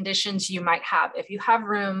medical conditions you might have. If you have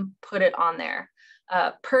room, put it on there.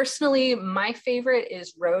 Personally, my favorite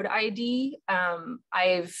is Road ID.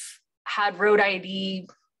 I've had Road ID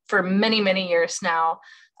for many, many years now.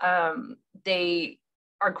 They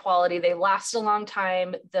are quality, they last a long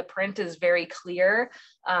time. The print is very clear.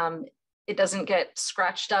 It doesn't get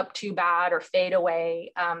scratched up too bad or fade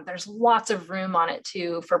away. There's lots of room on it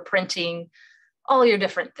too for printing all your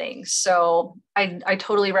different things. So I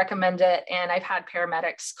totally recommend it. And I've had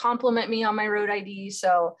paramedics compliment me on my Road ID.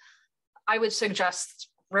 So I would suggest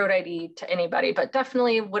Road ID to anybody, but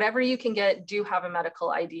definitely whatever you can get, do have a medical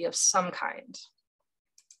ID of some kind.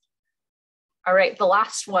 All right, the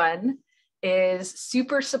last one is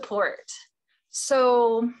super support.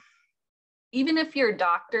 So even if your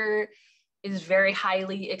doctor is very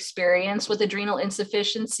highly experienced with adrenal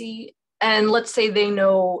insufficiency, and let's say they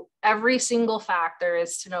know every single fact there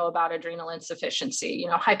is to know about adrenal insufficiency,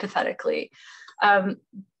 hypothetically,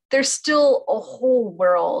 there's still a whole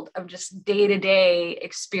world of just day-to-day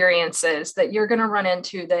experiences that you're going to run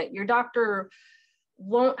into that your doctor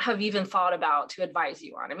won't have even thought about to advise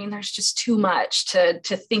you on. I mean, there's just too much to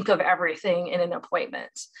think of everything in an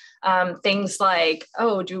appointment. Things like,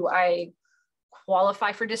 oh, do I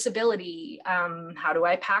qualify for disability? How do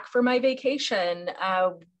I pack for my vacation?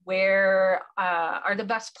 Where are the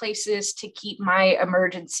best places to keep my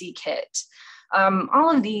emergency kit?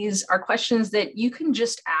 All of these are questions that you can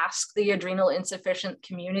just ask the adrenal insufficient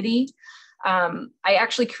community. I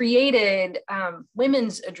actually created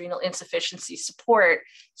women's adrenal insufficiency support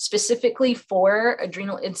specifically for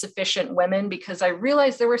adrenal insufficient women, because I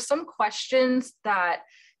realized there were some questions that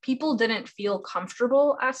people didn't feel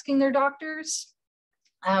comfortable asking their doctors.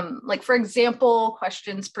 Like, for example,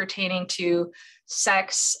 questions pertaining to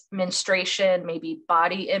sex, menstruation, maybe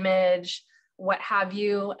body image, what have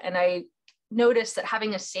you. And I noticed that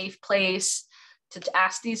having a safe place to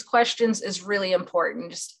ask these questions is really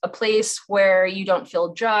important. Just a place where you don't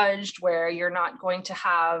feel judged, where you're not going to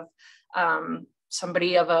have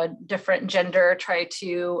somebody of a different gender try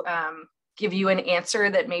to give you an answer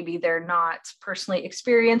that maybe they're not personally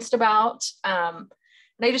experienced about.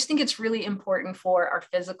 And I just think it's really important for our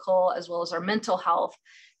physical as well as our mental health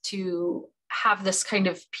to have this kind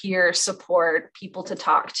of peer support, people to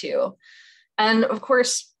talk to. And of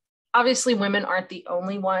course, obviously, women aren't the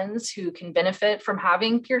only ones who can benefit from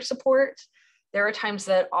having peer support. There are times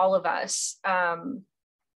that all of us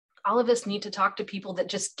need to talk to people that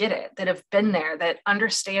just get it, that have been there, that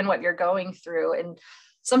understand what you're going through. And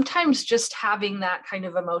sometimes just having that kind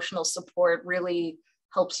of emotional support really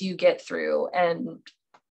helps you get through. And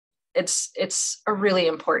it's a really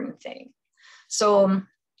important thing. So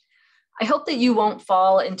I hope that you won't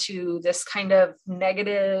fall into this kind of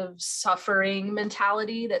negative suffering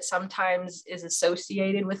mentality that sometimes is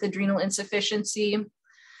associated with adrenal insufficiency,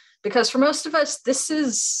 because for most of us, this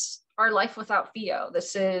is our life without Pheo.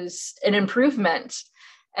 This is an improvement.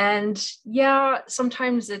 And yeah,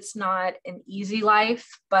 sometimes it's not an easy life,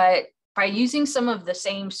 but by using some of the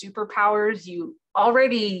same superpowers you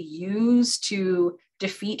already use to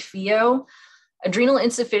defeat Pheo, adrenal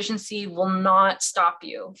insufficiency will not stop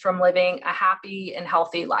you from living a happy and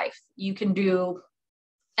healthy life. You can do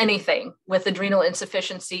anything with adrenal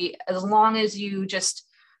insufficiency as long as you just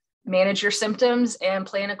manage your symptoms and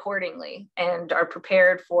plan accordingly and are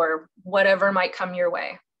prepared for whatever might come your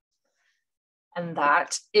way. And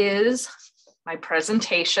that is my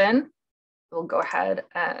presentation. We'll go ahead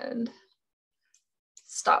and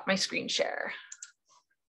stop my screen share.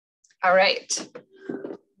 All right.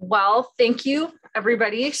 Well, thank you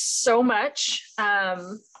everybody so much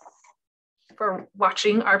for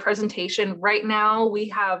watching our presentation. Right now, we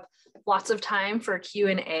have lots of time for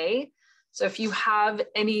Q&A. So if you have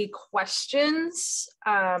any questions,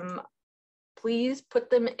 please put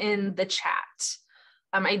them in the chat.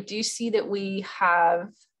 I do see that we have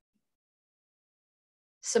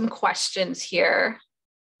some questions here.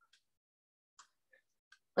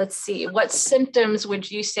 Let's see, what symptoms would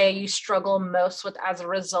you say you struggle most with as a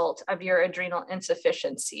result of your adrenal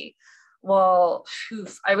insufficiency? Well,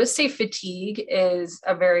 I would say fatigue is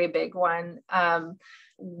a very big one.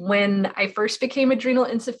 When I first became adrenal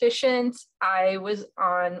insufficient, I was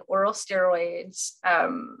on oral steroids.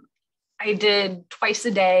 I did twice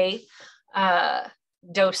a day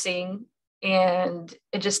dosing, and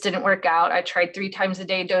it just didn't work out. I tried 3 times a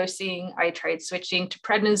day dosing. I tried switching to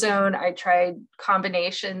prednisone. I tried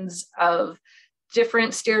combinations of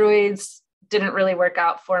different steroids. Didn't really work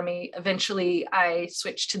out for me. Eventually, I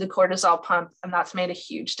switched to the cortisol pump, and that's made a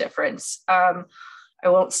huge difference. I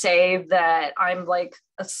won't say that I'm like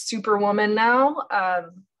a superwoman now.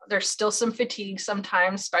 There's still some fatigue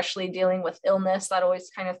sometimes, especially dealing with illness. That always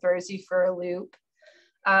kind of throws you for a loop.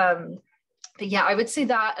 But yeah, I would say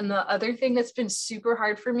that. And the other thing that's been super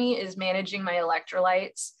hard for me is managing my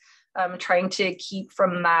electrolytes, trying to keep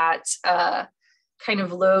from that kind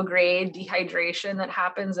of low grade dehydration that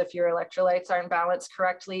happens if your electrolytes aren't balanced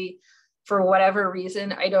correctly. For whatever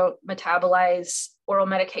reason, I don't metabolize oral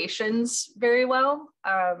medications very well.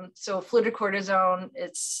 So fludrocortisone,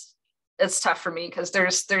 it's tough for me because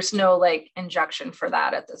there's no like injection for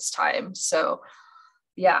that at this time. So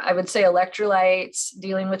yeah, I would say electrolytes,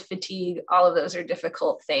 dealing with fatigue, all of those are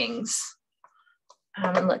difficult things.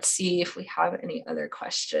 And let's see if we have any other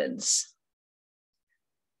questions.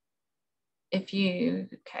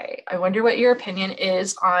 Okay, I wonder what your opinion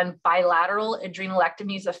is on bilateral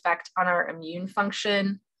adrenalectomy's effect on our immune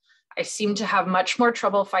function. I seem to have much more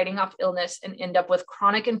trouble fighting off illness and end up with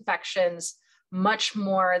chronic infections much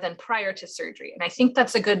more than prior to surgery. And I think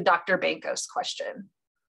that's a good Dr. Bancos question.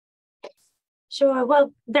 Sure.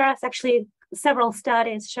 Well, there are actually several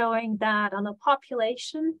studies showing that on a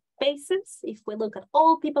population basis, if we look at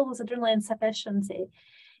all people with adrenal insufficiency,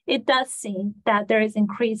 it does seem that there is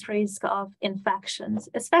increased risk of infections,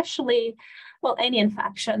 especially, well, any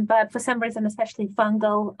infection, but for some reason, especially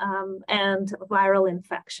fungal and viral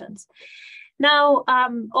infections. Now,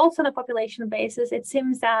 also on a population basis, it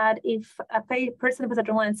seems that if a person with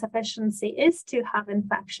adrenal insufficiency is to have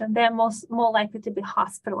infection, they're more likely to be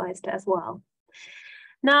hospitalized as well.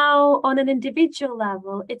 Now, on an individual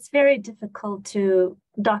level, it's very difficult to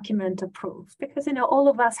document or prove because, all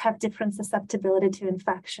of us have different susceptibility to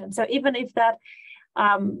infection. So even if that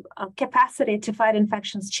capacity to fight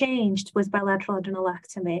infections changed with bilateral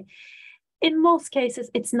adrenalectomy, in most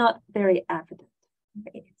cases, it's not very evident.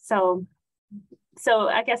 So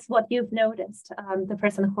I guess what you've noticed, the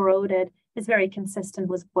person who wrote it, is very consistent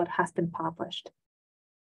with what has been published.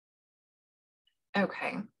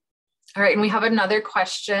 Okay. All right, and we have another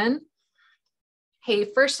question. Hey,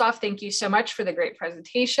 first off, thank you so much for the great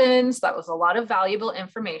presentations. That was a lot of valuable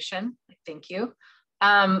information. Thank you.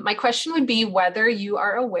 My question would be whether you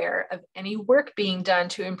are aware of any work being done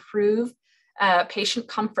to improve patient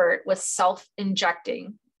comfort with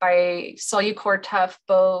self-injecting by Solu-Cortef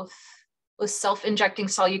both, with self-injecting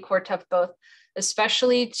Solu-Cortef both,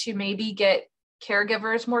 especially to maybe get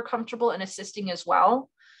caregivers more comfortable in assisting as well.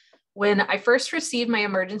 When I first received my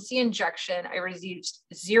emergency injection, I received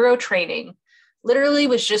zero training, literally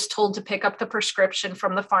was just told to pick up the prescription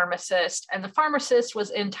from the pharmacist, and the pharmacist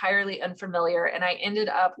was entirely unfamiliar, and I ended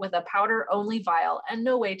up with a powder-only vial and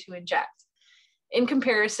no way to inject. In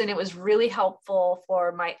comparison, it was really helpful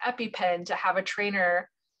for my EpiPen to have a trainer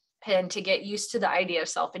pen to get used to the idea of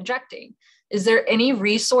self-injecting. Is there any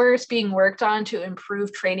resource being worked on to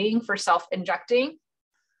improve training for self-injecting?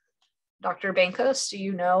 Dr. Bancos, do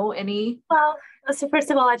you know any? Well, so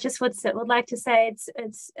first of all, I just would like to say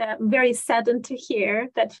it's very saddened to hear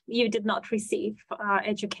that you did not receive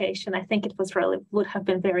education. I think it would have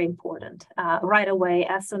been very important right away,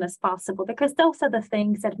 as soon as possible, because those are the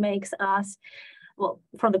things that makes us, well,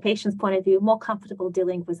 from the patient's point of view, more comfortable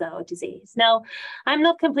dealing with our disease. Now, I'm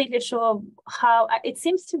not completely sure how, it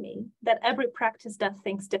seems to me that every practice does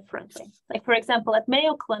things differently. Like, for example, at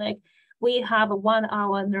Mayo Clinic, we have a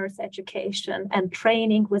 1-hour nurse education and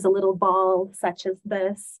training with a little ball such as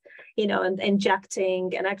this, and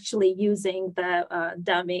injecting and actually using the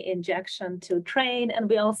dummy injection to train. And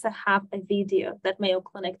we also have a video that Mayo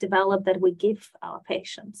Clinic developed that we give our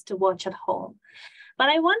patients to watch at home. But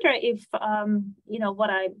I wonder if, I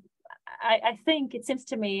think it seems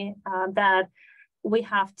to me that we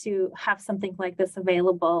have to have something like this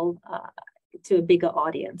available to a bigger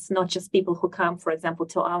audience, not just people who come, for example,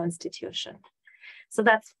 to our institution. So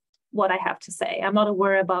that's what I have to say. I'm not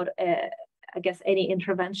aware about, I guess, any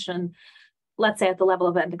intervention, let's say at the level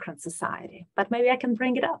of endocrine society, but maybe I can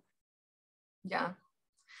bring it up. Yeah,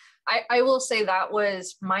 I will say that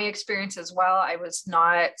was my experience as well. I was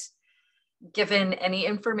not given any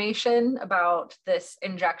information about this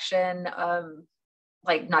injection,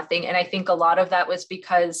 like nothing. And I think a lot of that was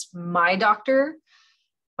because my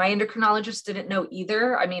endocrinologist didn't know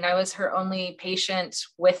either. I mean, I was her only patient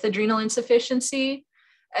with adrenal insufficiency.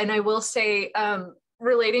 And I will say,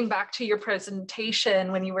 relating back to your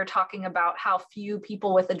presentation, when you were talking about how few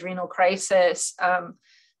people with adrenal crisis,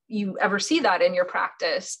 you ever see that in your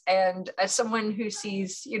practice. And as someone who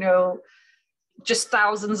sees, just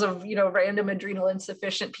thousands of, random adrenal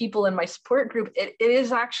insufficient people in my support group, it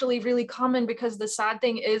is actually really common, because the sad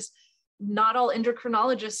thing is not all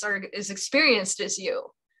endocrinologists are as experienced as you.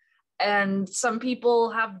 And some people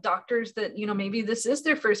have doctors that, maybe this is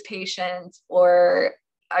their first patient, or,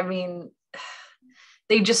 I mean,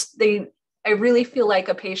 I really feel like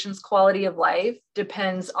a patient's quality of life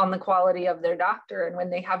depends on the quality of their doctor. And when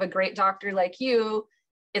they have a great doctor like you,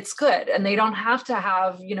 it's good. And they don't have to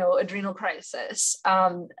have, adrenal crisis.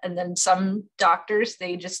 And then some doctors,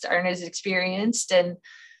 they just aren't as experienced, and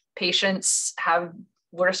patients have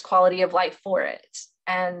worse quality of life for it.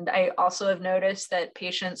 And I also have noticed that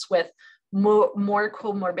patients with more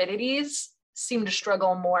comorbidities seem to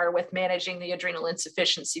struggle more with managing the adrenal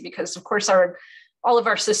insufficiency, because of course all of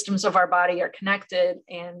our systems of our body are connected,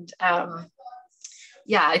 and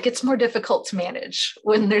it gets more difficult to manage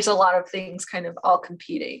when there's a lot of things kind of all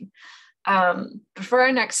competing. For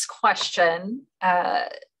our next question,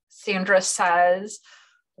 Sandra says,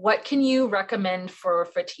 what can you recommend for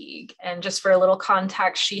fatigue? And just for a little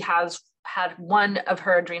context, she has had one of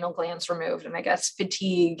her adrenal glands removed, and I guess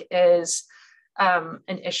fatigue is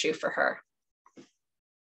an issue for her.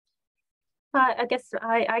 I guess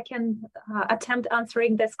I can attempt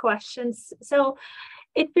answering this question. So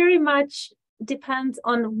it very much depends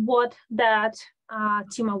on what that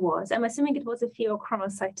tumor was. I'm assuming it was a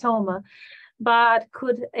pheochromocytoma, but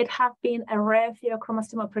could it have been a rare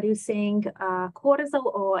pheochromosomal producing cortisol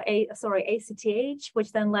or ACTH,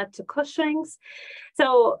 which then led to Cushing's?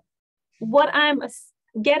 So what I'm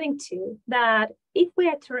getting to, that if we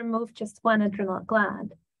had to remove just one adrenal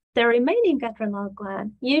gland, the remaining adrenal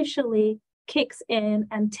gland usually kicks in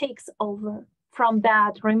and takes over from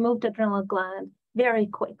that removed adrenal gland very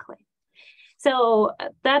quickly. So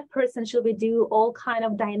that person, should we do all kind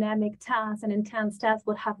of dynamic tasks and intense tasks,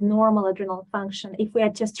 would have normal adrenal function if we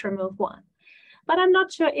had just to remove one. But I'm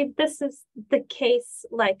not sure if this is the case,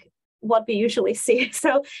 like what we usually see.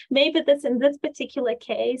 So maybe in this particular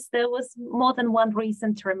case, there was more than one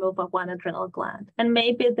reason to remove one adrenal gland. And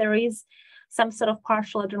maybe there is some sort of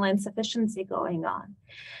partial adrenal insufficiency going on.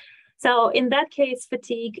 So in that case,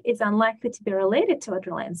 fatigue is unlikely to be related to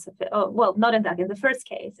adrenal insufficiency. Oh, well, not in that. In the first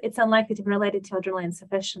case, it's unlikely to be related to adrenal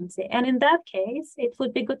insufficiency. And in that case, it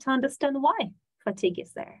would be good to understand why fatigue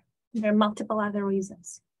is there. There are multiple other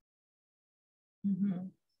reasons. Mm-hmm.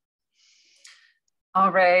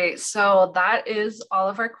 All right, so that is all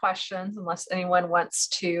of our questions, unless anyone wants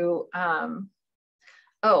to,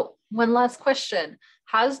 oh, one last question.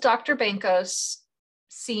 Has Dr. Bancos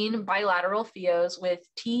seen bilateral Pheos with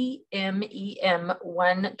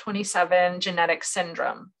TMEM127 genetic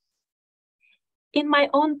syndrome? In my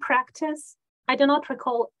own practice, I do not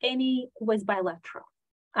recall any with bilateral.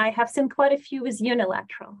 I have seen quite a few with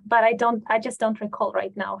unilateral, but I just don't recall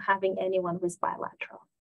right now having anyone with bilateral.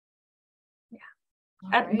 Yeah,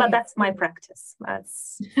 right. But that's my practice.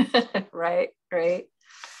 That's right.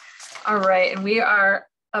 All right, and we are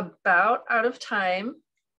about out of time.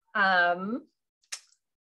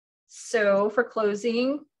 So for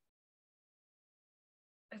closing,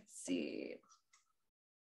 let's see.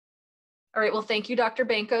 All right, well, thank you, Dr.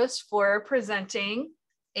 Bancos, for presenting.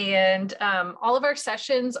 And all of our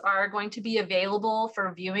sessions are going to be available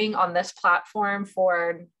for viewing on this platform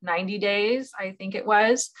for 90 days, I think it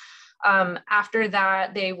was. After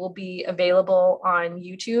that, they will be available on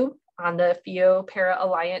YouTube on the Pheo Para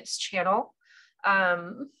Alliance channel.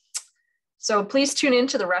 So please tune in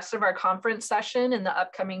to the rest of our conference session in the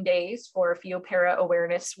upcoming days for Pheo Para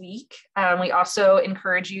Awareness Week. We also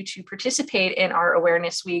encourage you to participate in our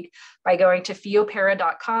Awareness Week by going to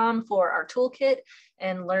pheopara.com for our toolkit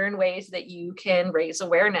and learn ways that you can raise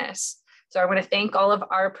awareness. So I want to thank all of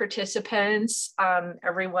our participants,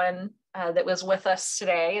 everyone that was with us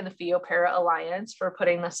today in the Pheo Para Alliance for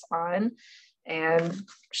putting this on. And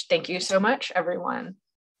thank you so much, everyone.